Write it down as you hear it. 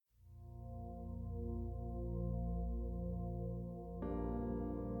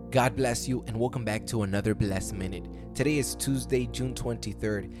God bless you and welcome back to another Blessed Minute. Today is Tuesday, June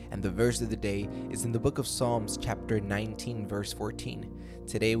 23rd, and the verse of the day is in the book of Psalms, chapter 19, verse 14.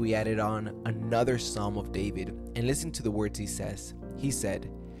 Today we added on another Psalm of David, and listen to the words he says. He said,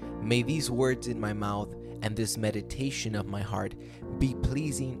 "May these words in my mouth and this meditation of my heart be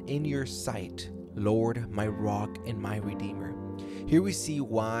pleasing in your sight, Lord, my rock and my redeemer." Here we see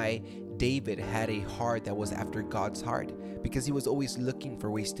why David had a heart that was after God's heart, because he was always looking for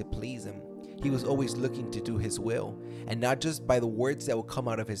ways to please him. He was always looking to do his will, and not just by the words that would come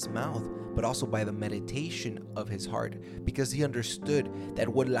out of his mouth, but also by the meditation of his heart, because he understood that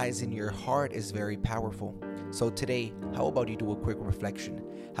what lies in your heart is very powerful. So today, how about you do a quick reflection?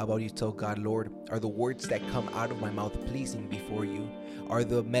 How about you tell God, Lord, are the words that come out of my mouth pleasing before you? Are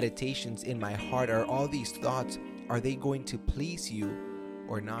the meditations in my heart, are all these thoughts, are they going to please you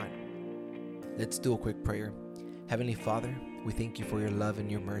or not? Let's do a quick prayer. Heavenly Father, we thank you for your love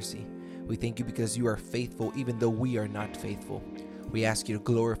and your mercy. We thank you because you are faithful even though we are not faithful. We ask you to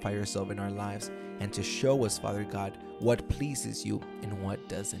glorify yourself in our lives and to show us, Father God, what pleases you and what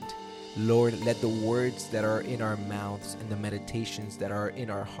doesn't. Lord, let the words that are in our mouths and the meditations that are in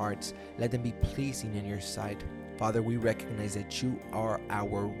our hearts, let them be pleasing in your sight. Father, we recognize that you are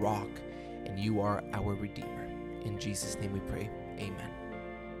our rock and you are our Redeemer. In Jesus' name we pray. Amen.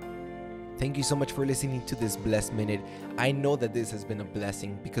 Thank you so much for listening to this Blessed Minute. I know that this has been a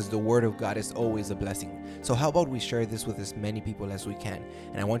blessing because the Word of God is always a blessing. So how about we share this with as many people as we can?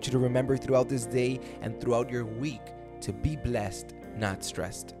 And I want you to remember throughout this day and throughout your week to be blessed, not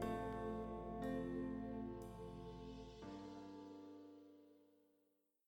stressed.